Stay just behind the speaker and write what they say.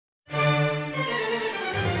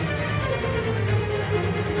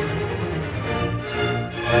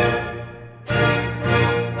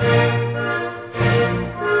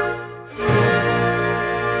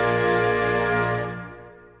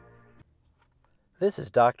This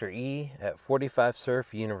is Dr. E at 45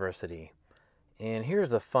 Surf University, and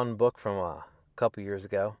here's a fun book from a couple years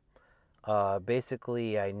ago.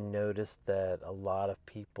 Basically, I noticed that a lot of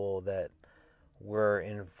people that were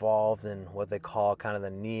involved in what they call kind of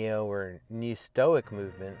the Neo or New Stoic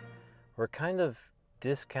movement were kind of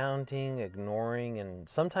discounting, ignoring, and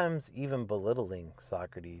sometimes even belittling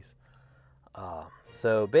Socrates.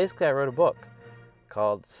 So basically, I wrote a book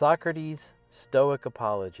called Socrates Stoic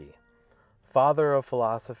Apology. Father of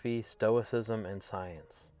philosophy, Stoicism, and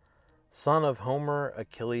science. Son of Homer,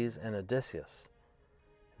 Achilles, and Odysseus.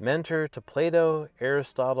 Mentor to Plato,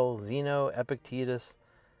 Aristotle, Zeno, Epictetus,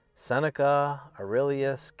 Seneca,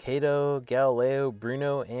 Aurelius, Cato, Galileo,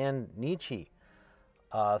 Bruno, and Nietzsche.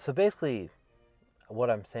 So basically, what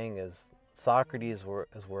I'm saying is Socrates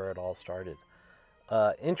is where it all started.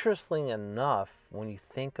 Interestingly enough, when you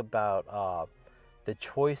think about the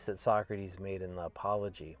choice that Socrates made in the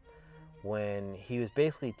Apology, when he was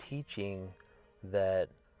basically teaching that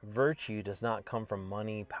virtue does not come from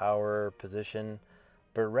money, power, position,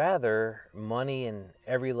 but rather money and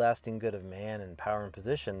every lasting good of man and power and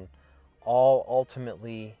position all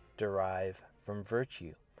ultimately derive from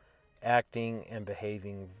virtue, acting and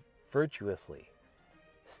behaving virtuously,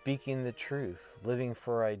 speaking the truth, living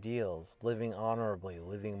for ideals, living honorably,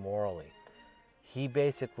 living morally. He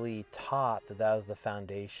basically taught that that was the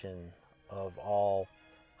foundation of all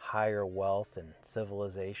higher wealth and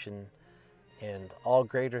civilization and all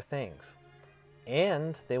greater things.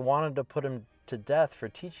 And they wanted to put him to death for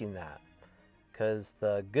teaching that, because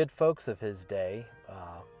the good folks of his day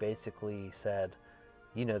basically said,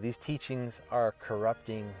 you know, these teachings are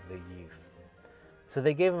corrupting the youth. So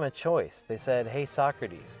they gave him a choice. They said, hey,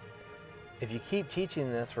 Socrates, if you keep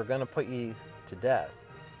teaching this, we're going to put you to death.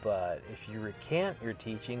 But if you recant your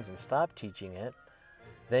teachings and stop teaching it,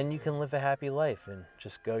 then you can live a happy life and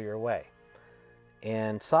just go your way.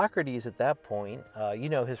 And Socrates at that point,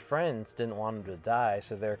 his friends didn't want him to die,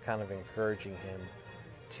 so they're kind of encouraging him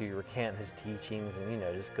to recant his teachings and,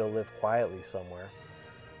 just go live quietly somewhere.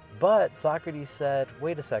 But Socrates said,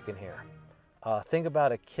 wait a second here. Think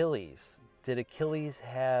about Achilles. Did Achilles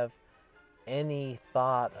have any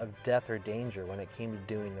thought of death or danger when it came to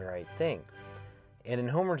doing the right thing? And in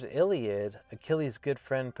Homer's Iliad, Achilles' good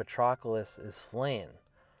friend Patroclus is slain.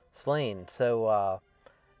 So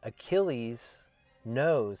Achilles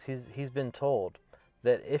knows, he's been told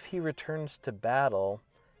that if he returns to battle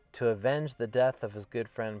to avenge the death of his good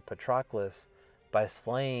friend Patroclus by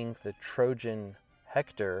slaying the Trojan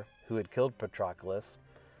Hector who had killed Patroclus,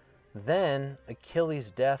 then Achilles'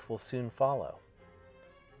 death will soon follow.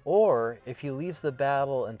 Or if he leaves the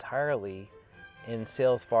battle entirely and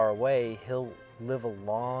sails far away, he'll live a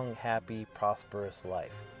long, happy, prosperous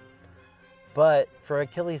life. But for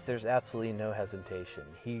Achilles, there's absolutely no hesitation.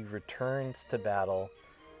 He returns to battle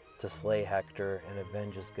to slay Hector and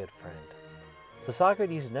avenge his good friend. So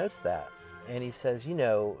Socrates notes that, and he says,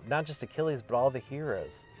 not just Achilles, but all the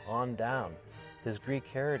heroes on down, his Greek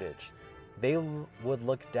heritage, they would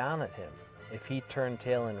look down at him if he turned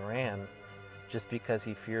tail and ran just because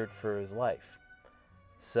he feared for his life.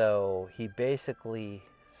 So he basically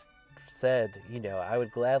said, I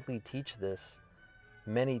would gladly teach this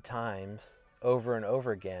many times over and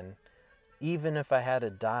over again, even if I had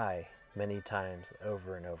to die many times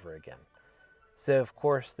over and over again. So of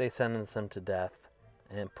course they sentenced him to death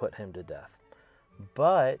and put him to death.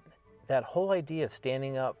 But that whole idea of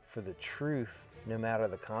standing up for the truth no matter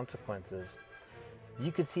the consequences,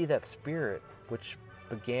 you could see that spirit which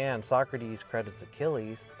began, Socrates credits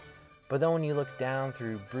Achilles, but then when you look down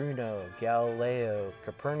through Bruno, Galileo,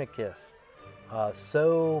 Copernicus,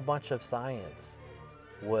 so much of science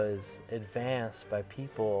was advanced by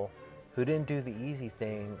people who didn't do the easy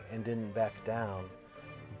thing and didn't back down,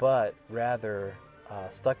 but rather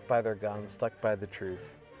stuck by their guns, stuck by the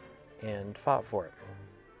truth, and fought for it.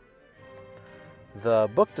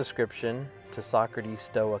 The book description to Socrates'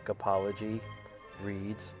 Stoic Apology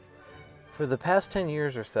reads, for the past 10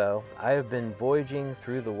 years or so, I have been voyaging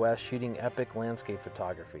through the West shooting epic landscape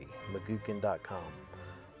photography, McGucken.com,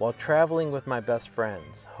 while traveling with my best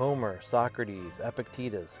friends, Homer, Socrates,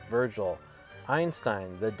 Epictetus, Virgil,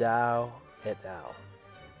 Einstein, the Tao, et al.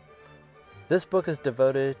 This book is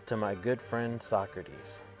devoted to my good friend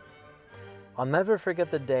Socrates. I'll never forget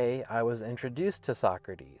the day I was introduced to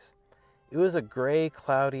Socrates. It was a gray,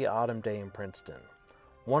 cloudy autumn day in Princeton,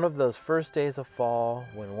 one of those first days of fall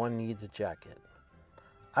when one needs a jacket.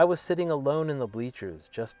 I was sitting alone in the bleachers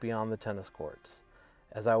just beyond the tennis courts,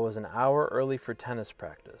 as I was an hour early for tennis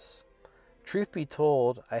practice. Truth be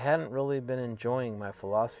told, I hadn't really been enjoying my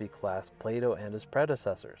philosophy class, Plato and his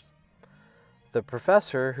predecessors. The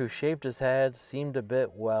professor who shaved his head seemed a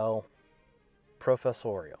bit, well,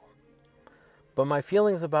 professorial. But my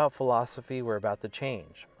feelings about philosophy were about to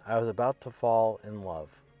change. I was about to fall in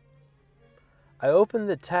love. I opened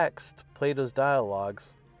the text, Plato's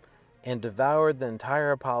Dialogues, and devoured the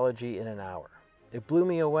entire apology in an hour. It blew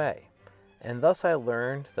me away, and thus I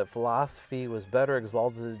learned that philosophy was better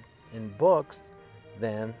exalted in books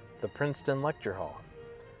than the Princeton lecture hall.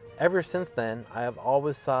 Ever since then, I have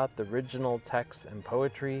always sought the original texts in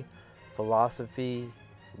poetry, philosophy,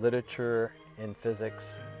 literature, and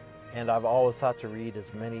physics, and I've always sought to read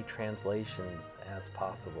as many translations as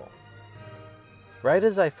possible. Right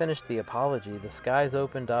as I finished the apology, the skies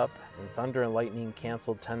opened up and thunder and lightning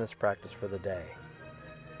canceled tennis practice for the day.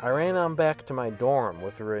 I ran on back to my dorm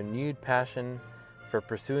with a renewed passion for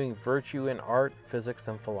pursuing virtue in art, physics,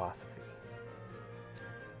 and philosophy.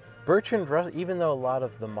 Even though a lot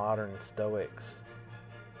of the modern Stoics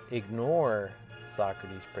ignore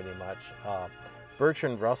Socrates pretty much,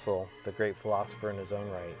 Bertrand Russell, the great philosopher in his own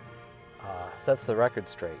right, sets the record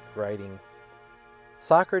straight, writing,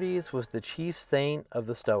 Socrates was the chief saint of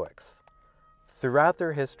the Stoics. Throughout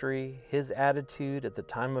their history, his attitude at the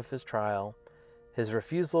time of his trial, his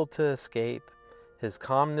refusal to escape, his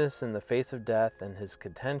calmness in the face of death, and his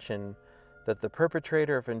contention that the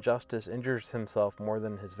perpetrator of injustice injures himself more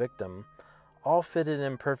than his victim, all fitted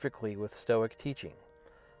in perfectly with Stoic teaching.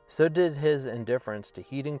 So did his indifference to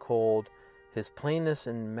heat and cold, his plainness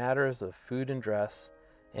in matters of food and dress,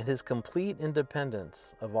 and his complete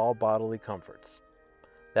independence of all bodily comforts.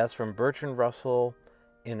 That's from Bertrand Russell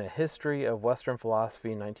in A History of Western Philosophy,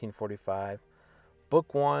 1945,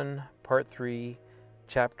 Book 1, Part 3,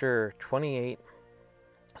 Chapter 28,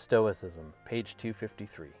 Stoicism, page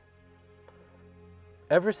 253.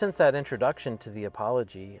 Ever since that introduction to the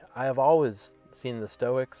Apology, I have always seen the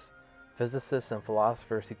Stoics, physicists, and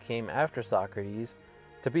philosophers who came after Socrates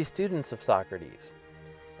to be students of Socrates.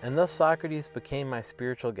 And thus Socrates became my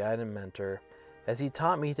spiritual guide and mentor, as he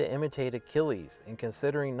taught me to imitate Achilles in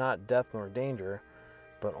considering not death nor danger,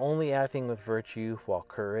 but only acting with virtue while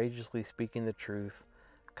courageously speaking the truth,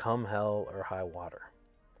 come hell or high water.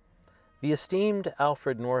 The esteemed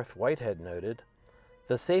Alfred North Whitehead noted,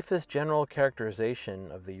 the safest general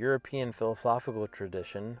characterization of the European philosophical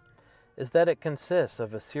tradition is that it consists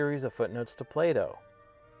of a series of footnotes to Plato.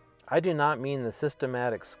 I do not mean the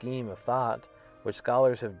systematic scheme of thought which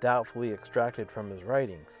scholars have doubtfully extracted from his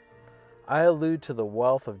writings. I allude to the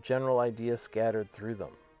wealth of general ideas scattered through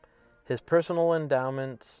them. His personal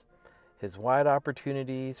endowments, his wide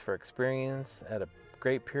opportunities for experience at a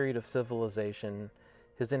great period of civilization,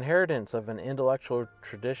 his inheritance of an intellectual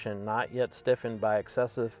tradition not yet stiffened by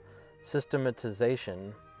excessive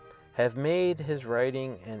systematization, have made his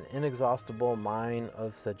writing an inexhaustible mine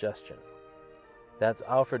of suggestion. That's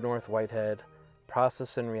Alfred North Whitehead,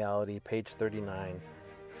 Process and Reality, page 39,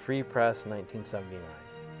 Free Press, 1979.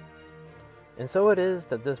 And so it is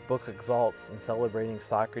that this book exalts in celebrating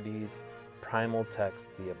Socrates' primal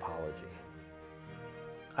text, the Apology.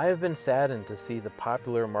 I have been saddened to see the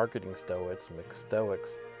popular marketing Stoics, McStoics,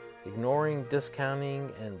 ignoring,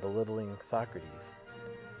 discounting, and belittling Socrates.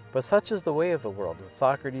 But such is the way of the world, and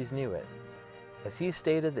Socrates knew it, as he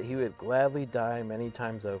stated that he would gladly die many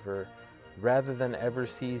times over rather than ever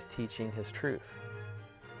cease teaching his truth.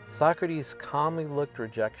 Socrates calmly looked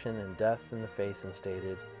rejection and death in the face and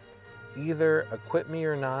stated, either acquit me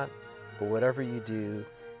or not, but whatever you do,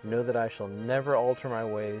 know that I shall never alter my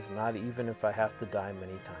ways, not even if I have to die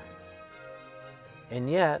many times. And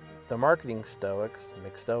yet, the marketing Stoics,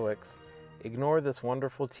 McStoics, ignore this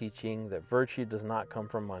wonderful teaching that virtue does not come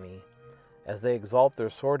from money, as they exalt their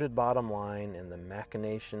sordid bottom line and the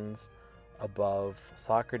machinations above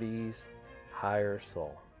Socrates' higher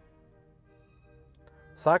soul.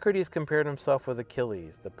 Socrates compared himself with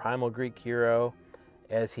Achilles, the primal Greek hero,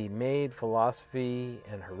 as he made philosophy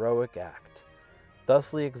an heroic act,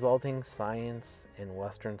 thusly exalting science and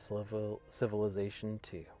Western civilization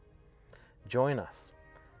too. Join us.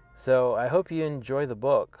 So I hope you enjoy the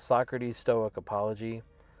book, Socrates' Stoic Apology,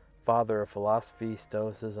 Father of Philosophy,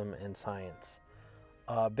 Stoicism, and Science.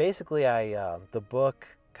 Basically, the book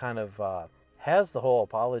kind of has the whole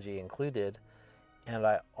apology included, and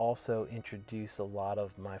I also introduce a lot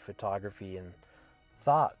of my photography and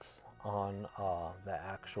thoughts on the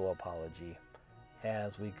actual apology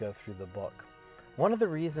as we go through the book. One of the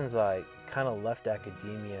reasons I kind of left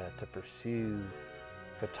academia to pursue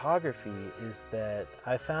photography is that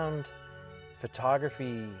I found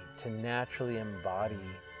photography to naturally embody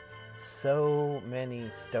so many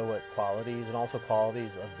Stoic qualities and also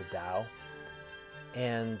qualities of the Tao.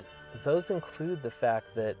 And those include the fact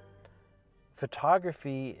that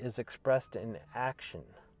photography is expressed in action.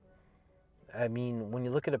 I mean, when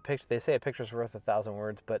you look at a picture, they say a picture's worth 1,000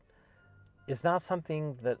 words, but it's not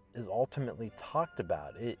something that is ultimately talked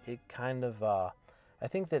about. It kind of, I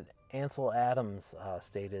think that Ansel Adams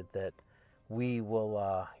stated that we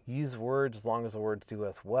will use words as long as the words do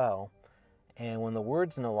us well, and when the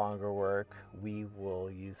words no longer work, we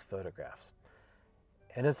will use photographs.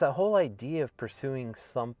 And it's that whole idea of pursuing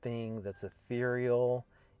something that's ethereal,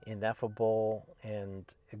 ineffable, and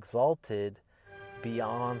exalted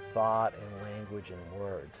beyond thought and language and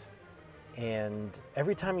words. And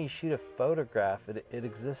every time you shoot a photograph, it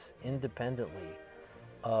exists independently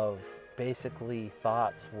of basically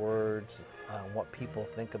thoughts, words, what people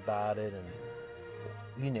think about it,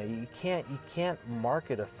 and you can't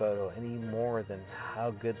market a photo any more than how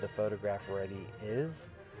good the photograph already is,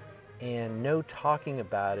 and no talking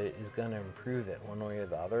about it is going to improve it one way or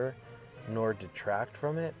the other, nor detract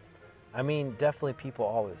from it. I mean, definitely people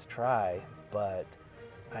always try, but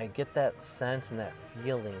I get that sense and that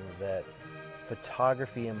feeling that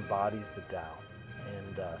photography embodies the Tao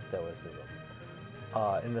and Stoicism.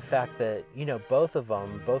 And the fact that, both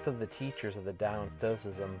of the teachers of the Tao and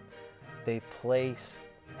Stoicism, they place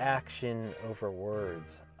action over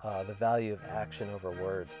words, the value of action over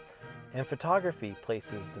words. And photography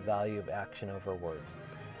places the value of action over words.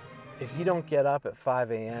 If you don't get up at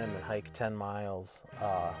 5 a.m. and hike 10 miles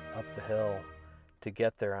up the hill to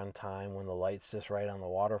get there on time when the light's just right on the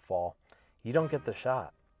waterfall, you don't get the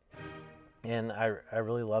shot. And I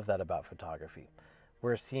really love that about photography,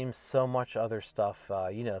 where it seems so much other stuff,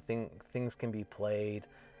 things can be played,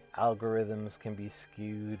 algorithms can be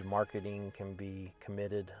skewed, marketing can be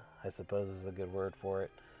committed, I suppose is a good word for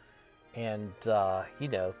it. And,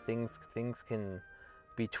 things can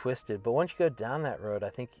be twisted. But once you go down that road, I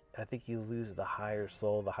think you lose the higher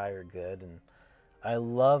soul, the higher good. And I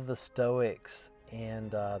love the Stoics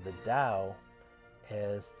and the Tao,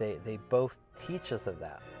 as they both teach us of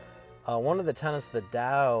that. One of the tenets of the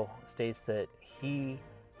Tao states that he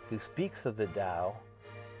who speaks of the Tao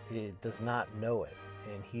does not know it,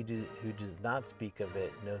 and he who does not speak of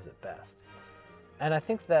it knows it best. And I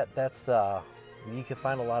think that's you can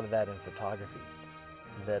find a lot of that in photography.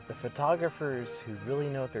 That the photographers who really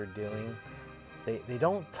know what they're doing, they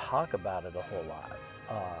don't talk about it a whole lot,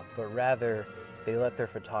 but rather they let their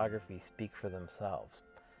photography speak for themselves.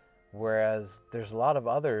 Whereas there's a lot of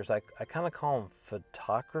others, I kind of call them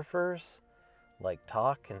photographers, like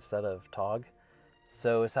talk instead of tog.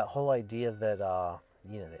 So it's that whole idea that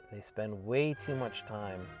they spend way too much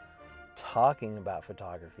time talking about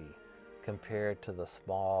photography compared to the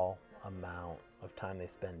small amount of time they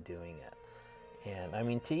spend doing it. And I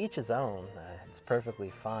mean, to each his own, it's perfectly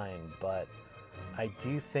fine, but I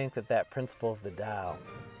do think that principle of the Tao,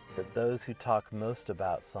 that those who talk most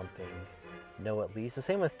about something know at least, the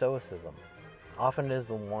same with Stoicism, often it is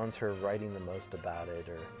the ones who are writing the most about it,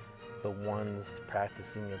 or the ones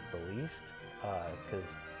practicing it the least,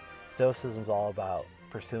 because Stoicism is all about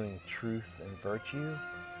pursuing truth and virtue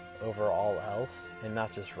over all else, and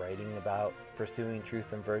not just writing about pursuing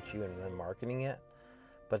truth and virtue and then marketing it,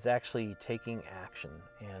 but it's actually taking action.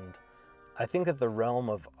 And I think that the realm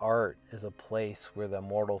of art is a place where the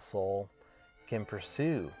immortal soul can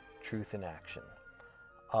pursue truth and action.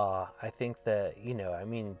 I think that,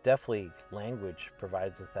 definitely language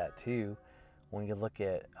provides us that too. When you look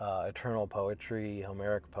at eternal poetry,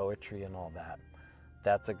 Homeric poetry and all that,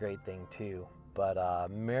 that's a great thing too. But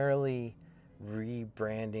merely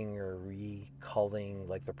rebranding or reculling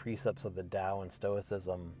like the precepts of the Tao and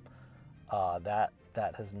Stoicism,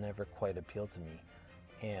 that has never quite appealed to me.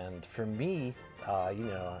 And for me,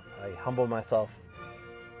 I humble myself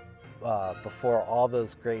before all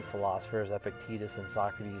those great philosophers, Epictetus and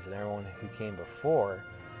Socrates and everyone who came before,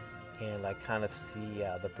 and I kind of see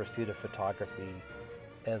the pursuit of photography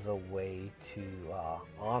as a way to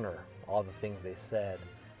honor all the things they said,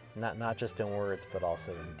 not just in words, but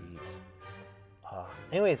also in deeds.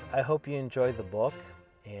 Anyways, I hope you enjoyed the book,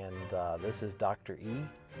 and this is Dr. E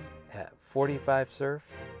at 45 Surf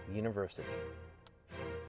University.